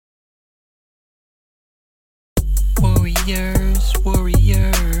Warriors,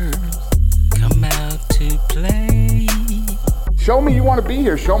 warriors, come out to play. Show me you want to be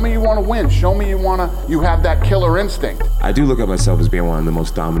here. Show me you want to win. Show me you have that killer instinct. I do look at myself as being one of the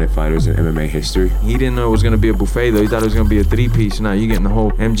most dominant fighters in MMA history. He didn't know it was going to be a buffet, though. He thought it was going to be a three-piece. Now you're getting the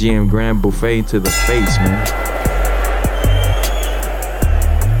whole MGM Grand Buffet to the face, man.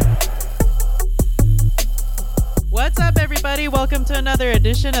 What's up, everybody? Welcome to another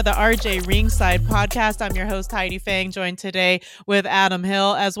edition of the RJ Ringside Podcast. I'm your host, Heidi Fang, joined today with Adam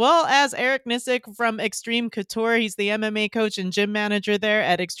Hill, as well as Eric Nicksick from Xtreme Couture. He's the MMA coach and gym manager there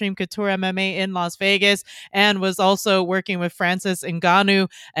at Xtreme Couture MMA in Las Vegas, and was also working with Francis Ngannou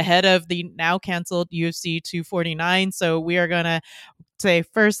ahead of the now canceled UFC 249. So we are going to say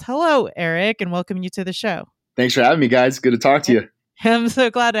first, hello, Eric, and welcome you to the show. Thanks for having me, guys. Good to talk to you. I'm so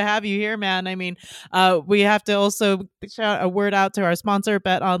glad to have you here, man. I mean, we have to also shout a word out to our sponsor,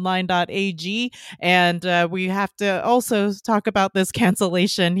 betonline.ag. And we have to also talk about this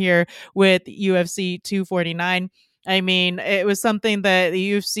cancellation here with UFC 249. I mean, it was something that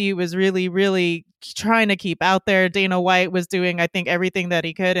the UFC was really trying to keep out there. Dana White was doing, I think, everything that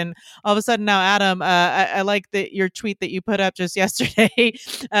he could. And all of a sudden now, Adam, I like your tweet that you put up just yesterday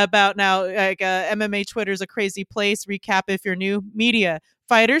about now, like, MMA Twitter is a crazy place. Recap if you're new. Media.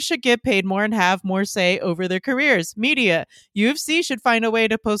 Fighters should get paid more and have more say over their careers. Media. UFC should find a way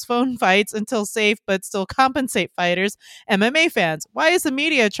to postpone fights until safe, but still compensate fighters. MMA fans. Why is the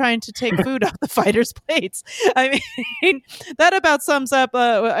media trying to take food off the fighters' plates? I mean, that about sums up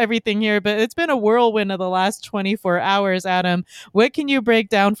everything here, but it's been a whirlwind of the last 24 hours, Adam. What can you break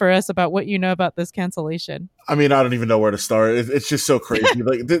down for us about what you know about this cancellation? I mean, I don't even know where to start. It's just so crazy.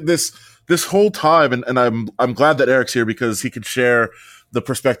 Like this whole time, and I'm glad that Eric's here because he could share the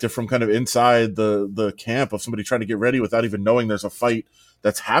perspective from kind of inside the camp of somebody trying to get ready without even knowing there's a fight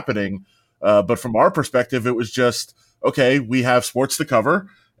that's happening. But from our perspective, it was just, okay, we have sports to cover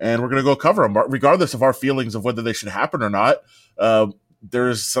and we're going to go cover them regardless of our feelings of whether they should happen or not. There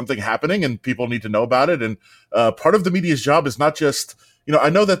is something happening and people need to know about it. And part of the media's job is not just, I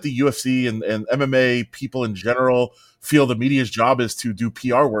know that the UFC and MMA people in general feel the media's job is to do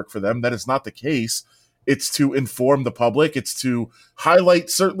PR work for them. That is not the case. It's to inform the public. It's to highlight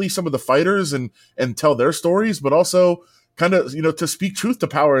certainly some of the fighters and tell their stories, but also kind of, to speak truth to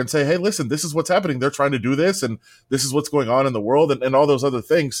power and say, hey, listen, this is what's happening. They're trying to do this and this is what's going on in the world and all those other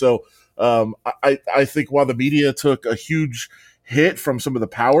things. So I think while the media took a huge hit from some of the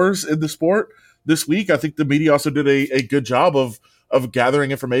powers in the sport this week, I think the media also did a good job of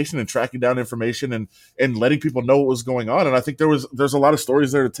gathering information and tracking down information and letting people know what was going on. And I think there's a lot of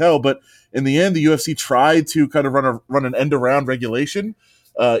stories there to tell, but in the end, the UFC tried to kind of run an end around regulation,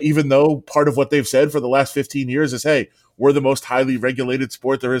 even though part of what they've said for the last 15 years is, hey, we're the most highly regulated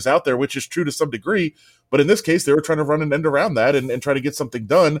sport there is out there, which is true to some degree. But in this case, they were trying to run an end around that and try to get something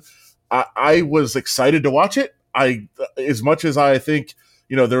done. I was excited to watch it. As much as I think,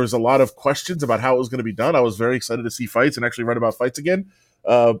 there was a lot of questions about how it was going to be done, I was very excited to see fights and actually write about fights again.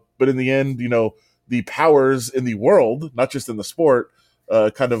 But in the end, the powers in the world, not just in the sport,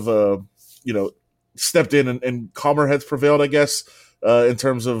 stepped in and calmer heads prevailed, I guess, in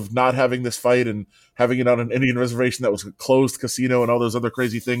terms of not having this fight and having it on an Indian reservation that was a closed casino and all those other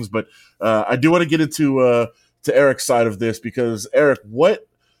crazy things. But I do want to get into to Eric's side of this because, Eric, what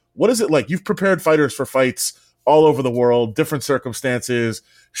is it like? You've prepared fighters for fights all over the world, different circumstances,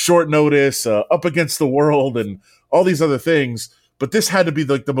 short notice, up against the world, and all these other things. But this had to be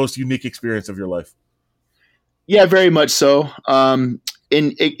like the most unique experience of your life. Yeah, very much so. And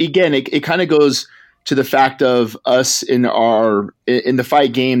it kind of goes to the fact of us in the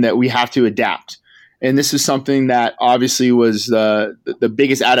fight game that we have to adapt. And this is something that obviously was the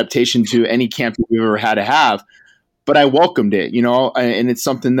biggest adaptation to any camp that we've ever had to have. But I welcomed it, and it's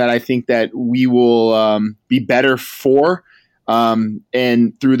something that I think that we will be better for.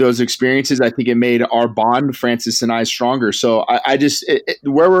 And through those experiences, I think it made our bond, Francis and I, stronger. So I just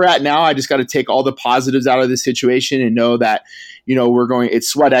where we're at now, I just got to take all the positives out of this situation and know that, it's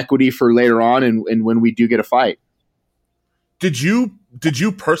sweat equity for later on and when we do get a fight. Did you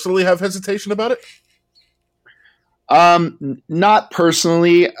personally have hesitation about it? Not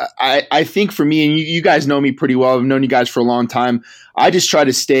personally. I think for me, and you guys know me pretty well, I've known you guys for a long time. I just try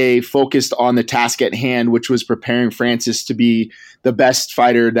to stay focused on the task at hand, which was preparing Francis to be the best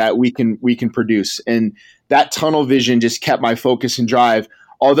fighter that we can produce. And that tunnel vision just kept my focus and drive.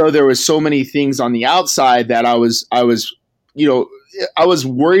 Although there was so many things on the outside that I was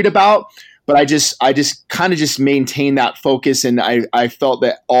worried about, but I just kind of just maintained that focus, and I felt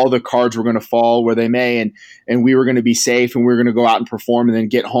that all the cards were going to fall where they may, and we were going to be safe, and we were going to go out and perform and then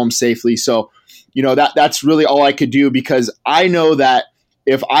get home safely. So, that's really all I could do, because I know that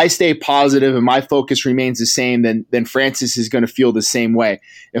if I stay positive and my focus remains the same, then Francis is going to feel the same way.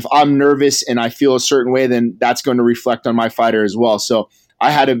 If I'm nervous and I feel a certain way, then that's going to reflect on my fighter as well. So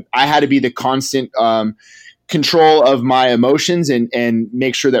I had to be the constant control of my emotions and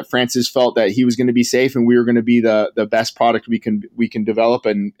make sure that Francis felt that he was going to be safe and we were going to be the best product we can develop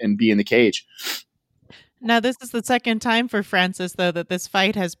and be in the cage. Now, this is the second time for Francis, though, that this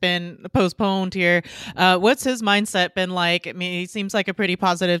fight has been postponed here. What's his mindset been like? I mean, he seems like a pretty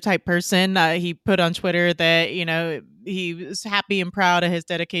positive type person. He put on Twitter that, he was happy and proud of his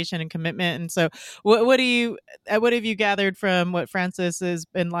dedication and commitment. And so what have you gathered from what Francis has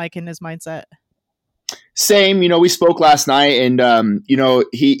been like in his mindset? Same, we spoke last night, and,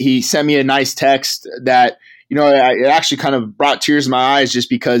 he sent me a nice text that, it actually kind of brought tears to my eyes, just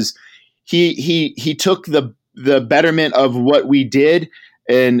because he took the betterment of what we did,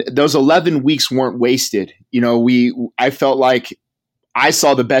 and those 11 weeks weren't wasted. I felt like I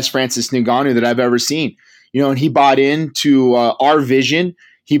saw the best Francis Ngannou that I've ever seen, and he bought into our vision.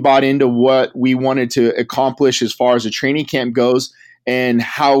 He bought into what we wanted to accomplish as far as the training camp goes, and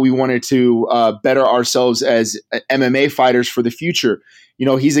how we wanted to better ourselves as MMA fighters for the future.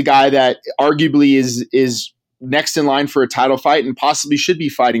 He's a guy that arguably is next in line for a title fight and possibly should be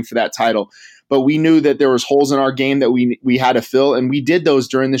fighting for that title. But we knew that there was holes in our game that we had to fill, and we did those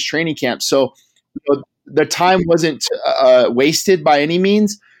during this training camp. So the time wasn't wasted by any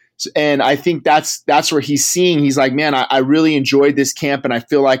means. And I think that's where he's seeing. He's like, man, I really enjoyed this camp, and I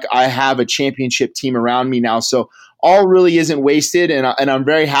feel like I have a championship team around me now. So all really isn't wasted, and I'm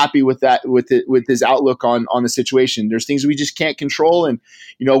very happy with that, with his outlook on the situation. There's things we just can't control, and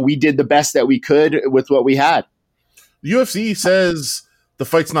we did the best that we could with what we had. The UFC says the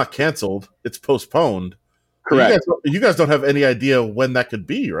fight's not canceled; it's postponed. Correct. You guys don't have any idea when that could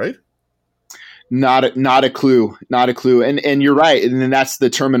be, right? Not a clue. And you're right. And then that's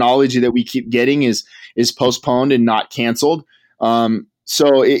the terminology that we keep getting is postponed and not canceled.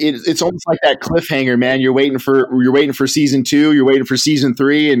 So it's almost like that cliffhanger, man. You're waiting for season 2, you're waiting for season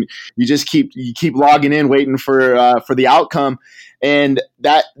 3, and you just keep logging in, waiting for the outcome. And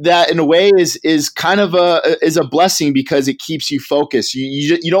that in a way is kind of a blessing, because it keeps you focused.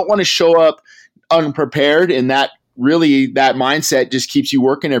 You don't want to show up unprepared, and that mindset just keeps you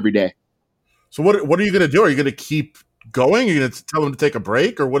working every day. So what are you going to do? Are you going to keep going? Are you going to tell them to take a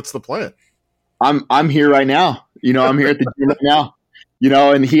break, or what's the plan? I'm here right now. I'm here at the gym right now.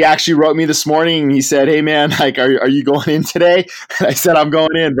 And he actually wrote me this morning, and he said, "Hey man, like, are you going in today?" And I said, "I'm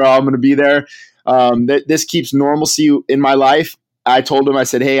going in, bro. I'm going to be there." This keeps normalcy in my life. I told him, I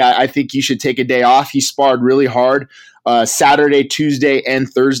said, "Hey, I think you should take a day off." He sparred really hard. Saturday, Tuesday, and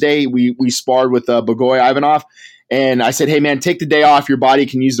Thursday, we sparred with Bogoy Ivanov. And I said, "Hey man, take the day off. Your body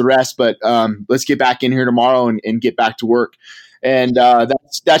can use the rest, but let's get back in here tomorrow and get back to work." And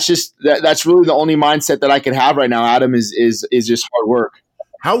that's really the only mindset that I can have right now, Adam, is just hard work.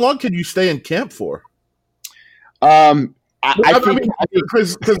 How long can you stay in camp for? I think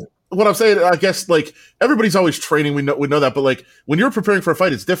because what I'm saying, I guess, like, everybody's always training. We know that, but like, when you're preparing for a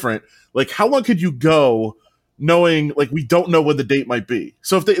fight, it's different. Like, how long could you go, knowing, like, we don't know when the date might be?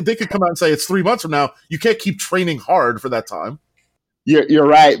 So if they could come out and say it's 3 months from now, you can't keep training hard for that time. You're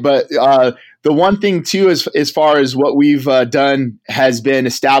right, but the one thing too, as far as what we've done, has been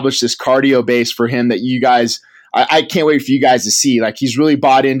establish this cardio base for him that you guys. I can't wait for you guys to see. Like, he's really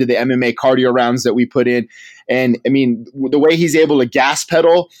bought into the MMA cardio rounds that we put in, and I mean, the way he's able to gas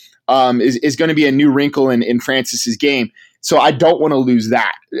pedal is going to be a new wrinkle in Francis's game. So I don't want to lose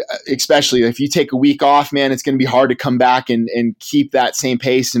that, especially if you take a week off, man. It's going to be hard to come back and keep that same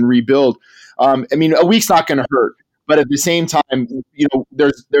pace and rebuild. I mean, a week's not going to hurt. But at the same time,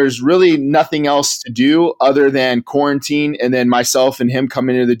 there's really nothing else to do other than quarantine, and then myself and him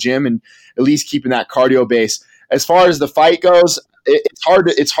coming into the gym and at least keeping that cardio base. As far as the fight goes, it's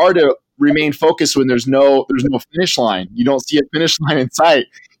hard to remain focused when there's no finish line. You don't see a finish line in sight.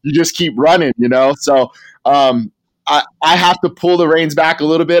 You just keep running, So I have to pull the reins back a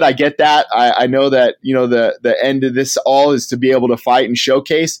little bit. I get that. I know that the end of this all is to be able to fight and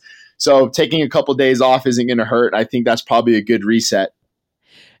showcase. So taking a couple of days off isn't going to hurt. I think that's probably a good reset.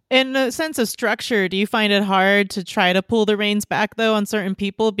 In a sense of structure, do you find it hard to try to pull the reins back though on certain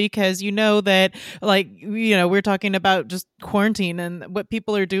people, because you know that, like, we're talking about just quarantine and what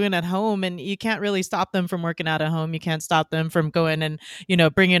people are doing at home, and you can't really stop them from working out at home. You can't stop them from going and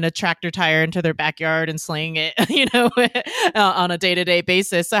bringing a tractor tire into their backyard and slaying it on a day-to-day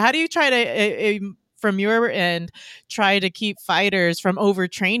basis. So how do you try to from your end, try to keep fighters from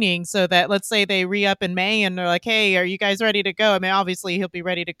overtraining so that, let's say they re-up in May and they're like, hey, are you guys ready to go? I mean, obviously he'll be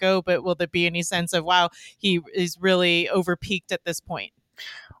ready to go, but will there be any sense of, wow, he is really over-peaked at this point?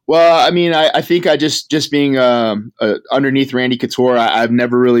 Well, I mean, I think I just being underneath Randy Couture, I've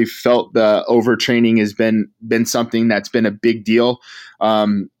never really felt the overtraining has been something that's been a big deal.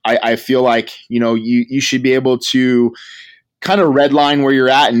 I feel like, you should be able to kind of redline where you're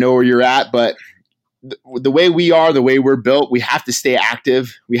at and know where you're at, but the way we are, the way we're built, we have to stay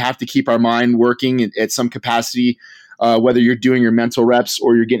active. We have to keep our mind working at some capacity, whether you're doing your mental reps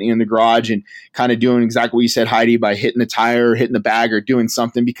or you're getting in the garage and kind of doing exactly what you said, Heidi, by hitting the tire or hitting the bag or doing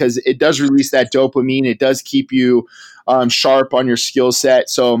something, because it does release that dopamine. It does keep you sharp on your skill set.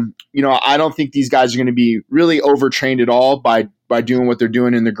 So, I don't think these guys are going to be really overtrained at all by doing what they're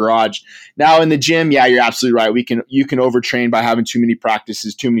doing in the garage. Now in the gym, yeah, you're absolutely right. You can overtrain by having too many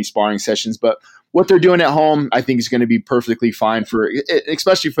practices, too many sparring sessions, but what they're doing at home, I think, is going to be perfectly fine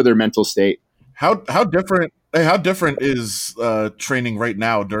especially for their mental state. How different is training right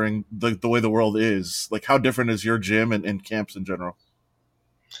now during the way the world is? Like, how different is your gym and camps in general?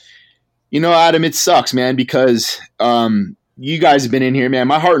 Adam, it sucks, man, because you guys have been in here, man.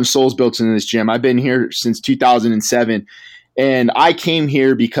 My heart and soul is built into this gym. I've been here since 2007, and I came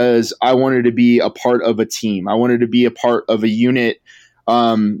here because I wanted to be a part of a team. I wanted to be a part of a unit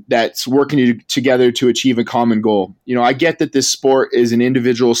that's working together to achieve a common goal. I get that this sport is an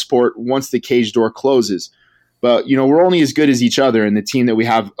individual sport once the cage door closes, but we're only as good as each other and the team that we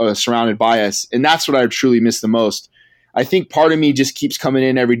have surrounded by us. And that's what I truly miss the most. I think part of me just keeps coming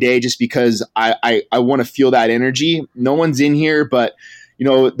in every day just because I want to feel that energy. No one's in here, but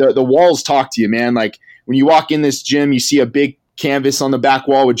the walls talk to you, man. Like when you walk in this gym, you see a big canvas on the back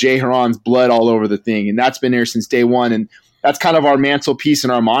wall with Jay Haran's blood all over the thing. And that's been there since day one. And that's kind of our mantelpiece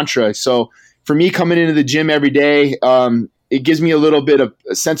and our mantra. So for me, coming into the gym every day, it gives me a little bit of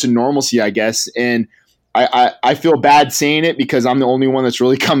a sense of normalcy, I guess. And I feel bad saying it because I'm the only one that's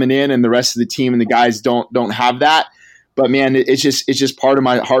really coming in, and the rest of the team and the guys don't have that. But man, it's just part of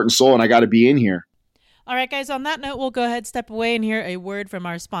my heart and soul, and I got to be in here. All right, guys. On that note, we'll go ahead, step away, and hear a word from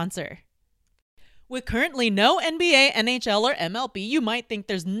our sponsor. With currently no NBA, NHL, or MLB, you might think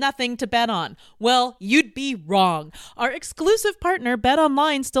there's nothing to bet on. Well, you'd be wrong. Our exclusive partner,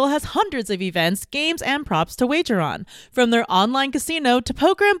 BetOnline, still has hundreds of events, games, and props to wager on. From their online casino to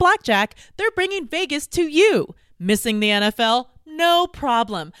poker and blackjack, they're bringing Vegas to you. Missing the NFL? No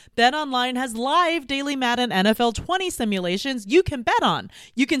problem. BetOnline has live daily Madden NFL 20 simulations you can bet on.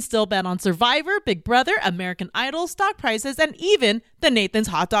 You can still bet on Survivor, Big Brother, American Idol, stock prices, and even the Nathan's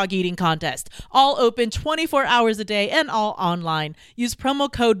Hot Dog Eating Contest. All open 24 hours a day and all online. Use promo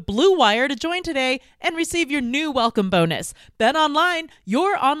code BLUEWIRE to join today and receive your new welcome bonus. BetOnline,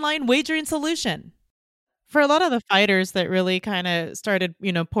 your online wagering solution. For a lot of the fighters that really kind of started,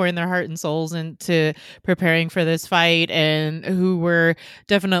 pouring their heart and souls into preparing for this fight, and who were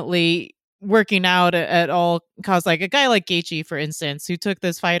definitely working out at all costs, like a guy like Gaethje, for instance, who took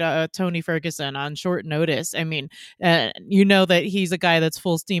this fight, Tony Ferguson, on short notice. I mean, that he's a guy that's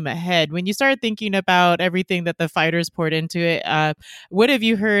full steam ahead. When you start thinking about everything that the fighters poured into it, what have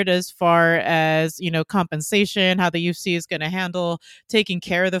you heard as far as, compensation, how the UFC is going to handle taking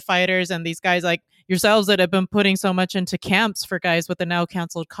care of the fighters and these guys like yourselves that have been putting so much into camps for guys with the now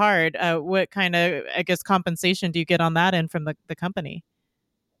canceled card? What kind of, compensation do you get on that end from the company?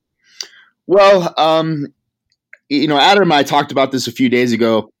 Well, Adam and I talked about this a few days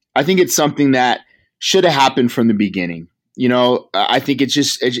ago. I think it's something that should have happened from the beginning. I think it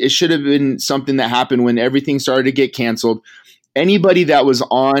should have been something that happened when everything started to get canceled. Anybody that was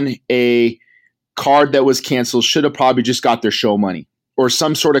on a card that was canceled should have probably just got their show money or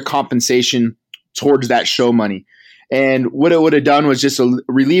some sort of compensation towards that show money. And what it would have done was just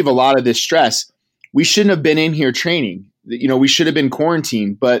relieve a lot of this stress. We shouldn't have been in here training. We should have been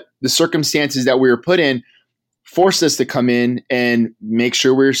quarantined, but the circumstances that we were put in forced us to come in and make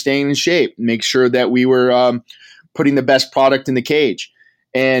sure we were staying in shape, make sure that we were putting the best product in the cage.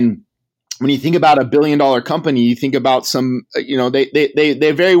 And when you think about $1 billion company, you think about some,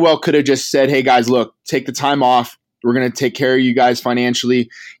 they very well could have just said, hey guys, look, take the time off. We're going to take care of you guys financially,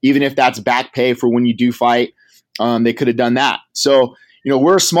 even if that's back pay for when you do fight. They could have done that. So,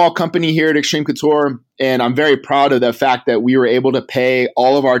 we're a small company here at Xtreme Couture, and I'm very proud of the fact that we were able to pay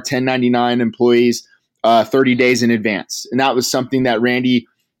all of our 1099 employees 30 days in advance. And that was something that Randy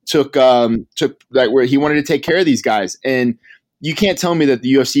took like where he wanted to take care of these guys. And you can't tell me that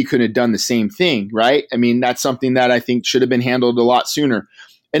the UFC couldn't have done the same thing, right? I mean, that's something that I think should have been handled a lot sooner.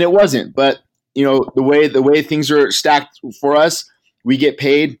 And it wasn't. But, the way things are stacked for us, we get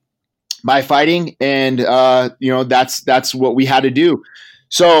paid by fighting, and that's what we had to do.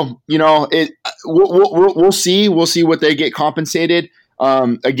 So we'll see what they get compensated.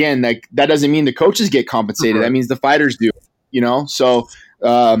 Again, like that doesn't mean the coaches get compensated. Right. That means the fighters do. So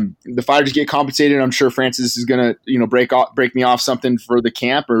the fighters get compensated. I'm sure Francis is gonna break me off something for the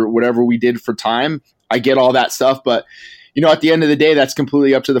camp or whatever we did for time. I get all that stuff, but at the end of the day, that's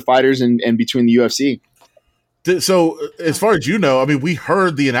completely up to the fighters and between the UFC. So as far as I mean, we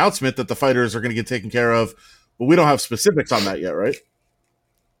heard the announcement that the fighters are going to get taken care of, but we don't have specifics on that yet, right?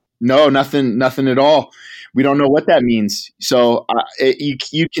 No, nothing at all. We don't know what that means. So I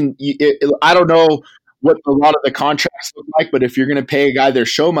don't know what a lot of the contracts look like, but if you're going to pay a guy their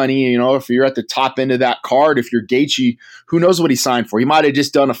show money, if you're at the top end of that card, if you're Gaethje, who knows what he signed for? He might have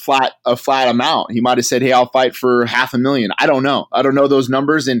just done a flat amount. He might have said, "Hey, I'll fight for $500,000." I don't know. I don't know those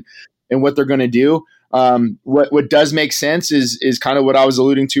numbers and what they're going to do. What does make sense is kind of what I was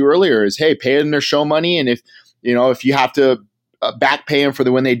alluding to earlier is, hey, pay them their show money. And if you have to back pay them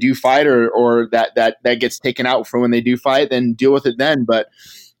for when they do fight or that gets taken out for when they do fight, then deal with it then. But,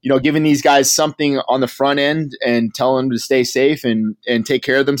 giving these guys something on the front end and telling them to stay safe and take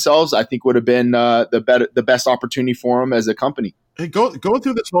care of themselves, I think would have been the best opportunity for them as a company. Hey, going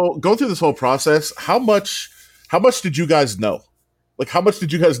through this whole process, how much did you guys know? Like, how much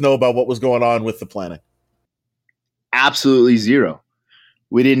did you guys know about what was going on with the planning? Absolutely zero.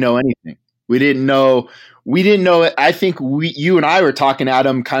 We didn't know anything. We didn't know. I think you and I were talking,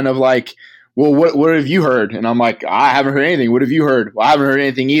 Adam, kind of like, well, what have you heard? And I'm like, I haven't heard anything. What have you heard? Well, I haven't heard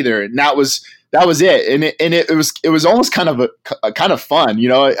anything either. And that was it. And it was almost kind of a kind of fun.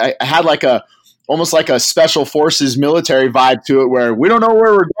 I had almost like a special forces military vibe to it, where we don't know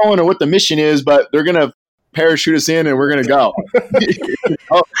where we're going or what the mission is, but they're gonna parachute us in and we're gonna go.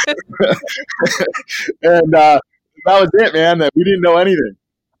 And that was it, man. That we didn't know anything.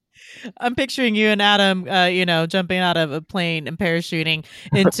 I'm picturing you and Adam, jumping out of a plane and parachuting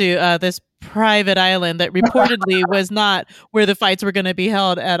into this private island that reportedly was not where the fights were going to be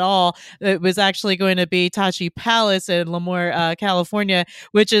held at all. It was actually going to be Tachi Palace in Lemoore, California,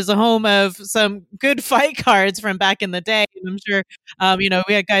 which is a home of some good fight cards from back in the day. And I'm sure,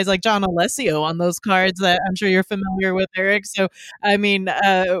 we had guys like John Alessio on those cards that I'm sure you're familiar with, Eric. So, I mean,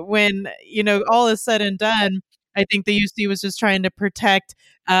 when, all is said and done, I think the UFC was just trying to protect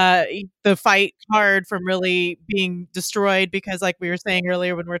the fight card from really being destroyed, because like we were saying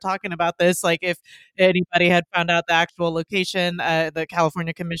earlier when we were talking about this, like if anybody had found out the actual location, the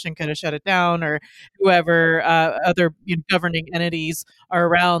California Commission could have shut it down, or whoever other governing entities are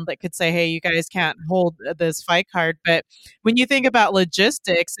around that could say, hey, you guys can't hold this fight card. But when you think about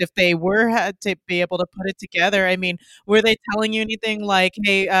logistics, if they had to be able to put it together, I mean, were they telling you anything like,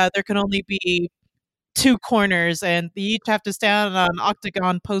 hey, there can only be 2 corners and they each have to stand on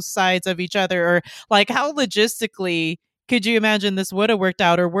octagon post sides of each other? Or like, how logistically could you imagine this would have worked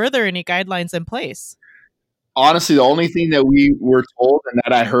out, or were there any guidelines in place? Honestly, the only thing that we were told and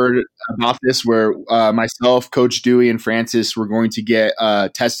that I heard about this, where myself, Coach Dewey, and Francis were going to get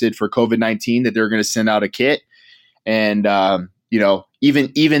tested for COVID-19, that they were going to send out a kit. And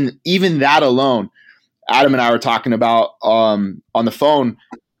even that alone, Adam and I were talking about on the phone.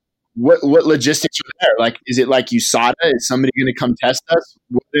 What logistics are there? Like, is it like USADA? Is somebody going to come test us?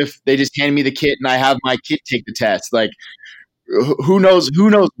 What if they just hand me the kit and I have my kid take the test? Like, who knows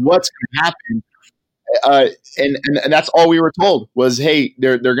what's going to happen? And that's all we were told was, hey,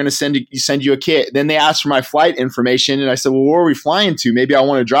 they're going to send you a kit. Then they asked for my flight information, and I said, well, where are we flying to? Maybe I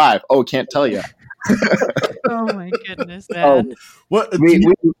want to drive. Oh, can't tell you. Oh my goodness, man! What we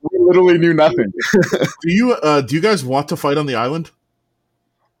literally knew nothing. Do you guys want to fight on the island?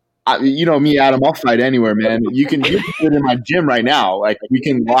 Me, Adam, I'll fight anywhere, man. You can do it in my gym right now. Like, we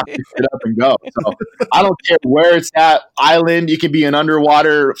can lock this shit up and go. So I don't care where it's at. Island, you can be an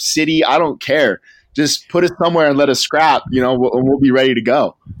underwater city. I don't care. Just put us somewhere and let us scrap, we'll be ready to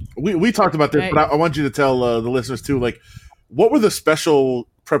go. We talked about this, but I want you to tell the listeners too, like, what were the special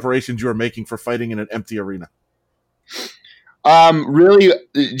preparations you were making for fighting in an empty arena? Really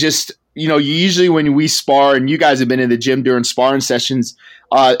just usually when we spar, and you guys have been in the gym during sparring sessions,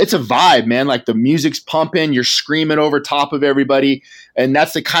 it's a vibe, man. Like the music's pumping, you're screaming over top of everybody. And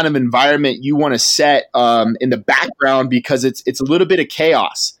that's the kind of environment you want to set in the background, because it's a little bit of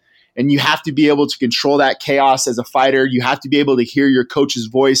chaos. And you have to be able to control that chaos as a fighter. You have to be able to hear your coach's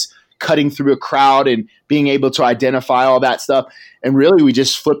voice cutting through a crowd and being able to identify all that stuff. And really, we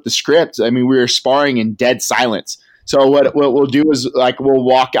just flipped the script. I mean, we were sparring in dead silence. So what we'll do is, like,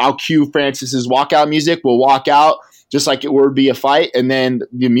 I'll cue Francis's walkout music. We'll walk out just like it would be a fight, and then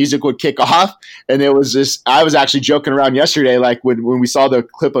the music would kick off. And it was just, I was actually joking around yesterday, like when we saw the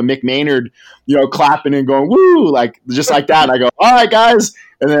clip of Mick Maynard, clapping and going, woo, like just like that. And I go, all right, guys.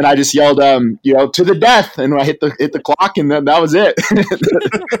 And then I just yelled, to the death. And I hit the clock, and then that was it.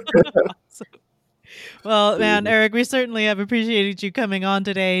 Well, man, Eric, we certainly have appreciated you coming on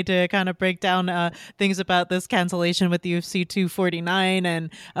today to kind of break down things about this cancellation with UFC 249.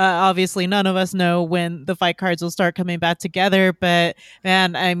 And obviously, none of us know when the fight cards will start coming back together. But,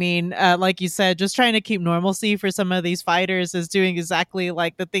 man, I mean, like you said, just trying to keep normalcy for some of these fighters is doing exactly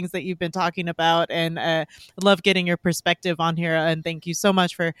like the things that you've been talking about. And I love getting your perspective on here. And thank you so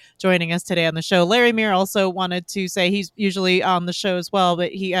much for joining us today on the show. Larry Muir also wanted to say he's usually on the show as well,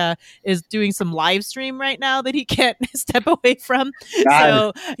 but he is doing some live stream right now that he can't step away from.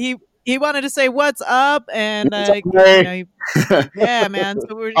 So he wanted to say what's up, and yeah, man.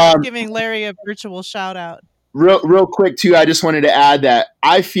 So we're just giving Larry a virtual shout out. Real quick too, I just wanted to add that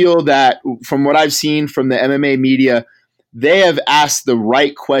I feel that from what I've seen from the MMA media, they have asked the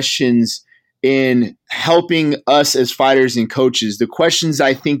right questions in helping us as fighters and coaches. The questions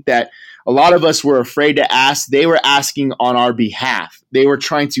I think that a lot of us were afraid to ask, they were asking on our behalf. They were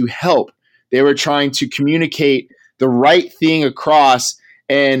trying to help. They were trying to communicate the right thing across.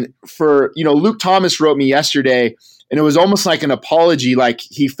 And for, Luke Thomas wrote me yesterday, and it was almost like an apology. Like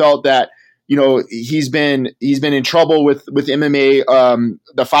he felt that, he's been in trouble with MMA,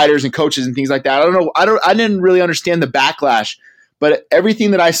 the fighters and coaches and things like that. I don't know. I didn't really understand the backlash, but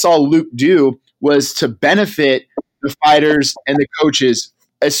everything that I saw Luke do was to benefit the fighters and the coaches.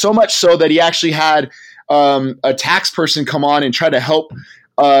 It's so much so that he actually had a tax person come on and try to help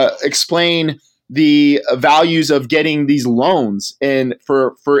explain the values of getting these loans and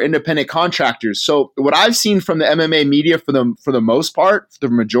for independent contractors. So what I've seen from the MMA media for the most part, the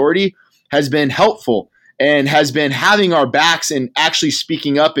majority, has been helpful and has been having our backs and actually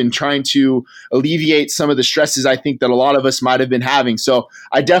speaking up and trying to alleviate some of the stresses I think that a lot of us might have been having. So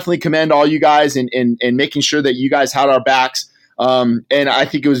I definitely commend all you guys in making sure that you guys had our backs. And I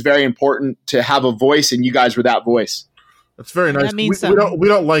think it was very important to have a voice, and you guys were that voice. That's very nice. We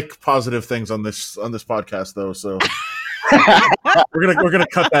don't like positive things on this podcast though, so we're gonna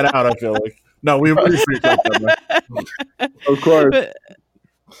cut that out. I feel like no, we appreciate that. Of course.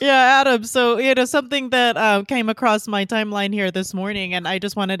 Yeah, Adam. So, something that came across my timeline here this morning, and I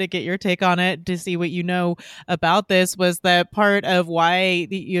just wanted to get your take on it to see what you know about this, was that part of why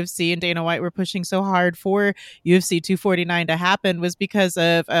the UFC and Dana White were pushing so hard for UFC 249 to happen was because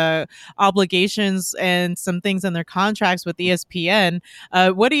of obligations and some things in their contracts with ESPN.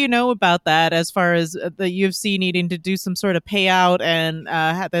 What do you know about that as far as the UFC needing to do some sort of payout and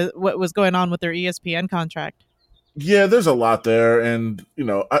what was going on with their ESPN contract? Yeah, there's a lot there, and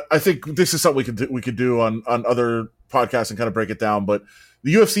I think this is something we could do on other podcasts and kind of break it down. But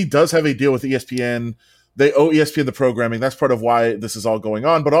the UFC does have a deal with ESPN. They owe ESPN the programming. That's part of why this is all going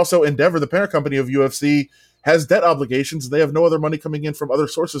on. But also, Endeavor, the parent company of UFC, has debt obligations. They have no other money coming in from other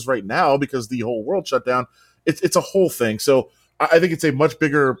sources right now because the whole world shut down. It's a whole thing. So I think it's a much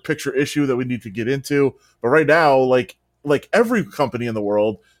bigger picture issue that we need to get into. But right now, like every company in the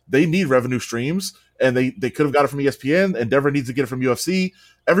world, they need revenue streams. And they could have got it from ESPN. Endeavor needs to get it from UFC.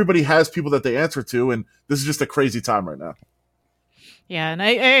 Everybody has people that they answer to, and this is just a crazy time right now. Yeah, and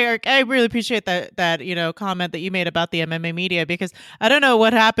I really appreciate that comment that you made about the MMA media, because I don't know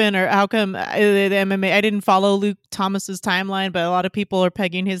what happened or how come the MMA. I didn't follow Luke Thomas's timeline, but a lot of people are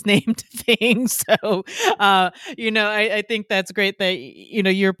pegging his name to things. So, I think that's great that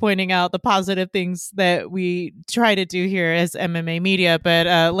you're pointing out the positive things that we try to do here as MMA media.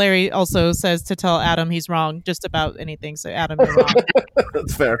 But Larry also says to tell Adam he's wrong just about anything. So Adam, you're wrong.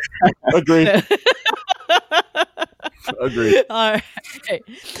 That's fair. Agreed. Agreed. All right.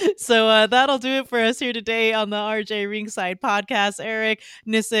 So that'll do it for us here today on the RJ Ringside podcast. Eric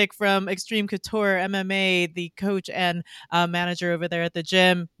Nicksick from Xtreme Couture MMA, the coach and manager over there at the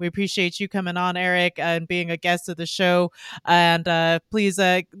gym. We appreciate you coming on, Eric, and being a guest of the show. And please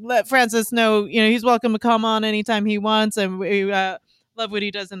let Francis know, he's welcome to come on anytime he wants. And we love what he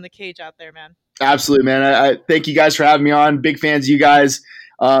does in the cage out there, man. Absolutely, man. I thank you guys for having me on. Big fans of you guys.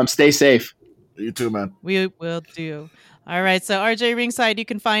 Stay safe. You too, man. We will do. All right. So RJ Ringside, you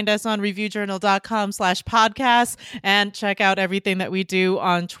can find us on reviewjournal.com/podcast and check out everything that we do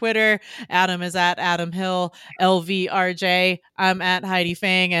on Twitter. Adam is at Adam Hill, LVRJ. I'm at Heidi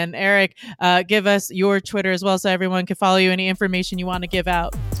Fang. And Eric, give us your Twitter as well so everyone can follow you. Any information you want to give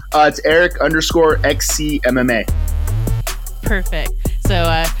out? It's Eric_XCMMA. Perfect.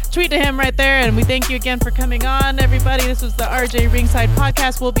 So tweet to him right there. And we thank you again for coming on, everybody. This was the RJ Ringside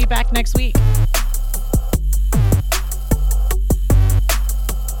podcast. We'll be back next week.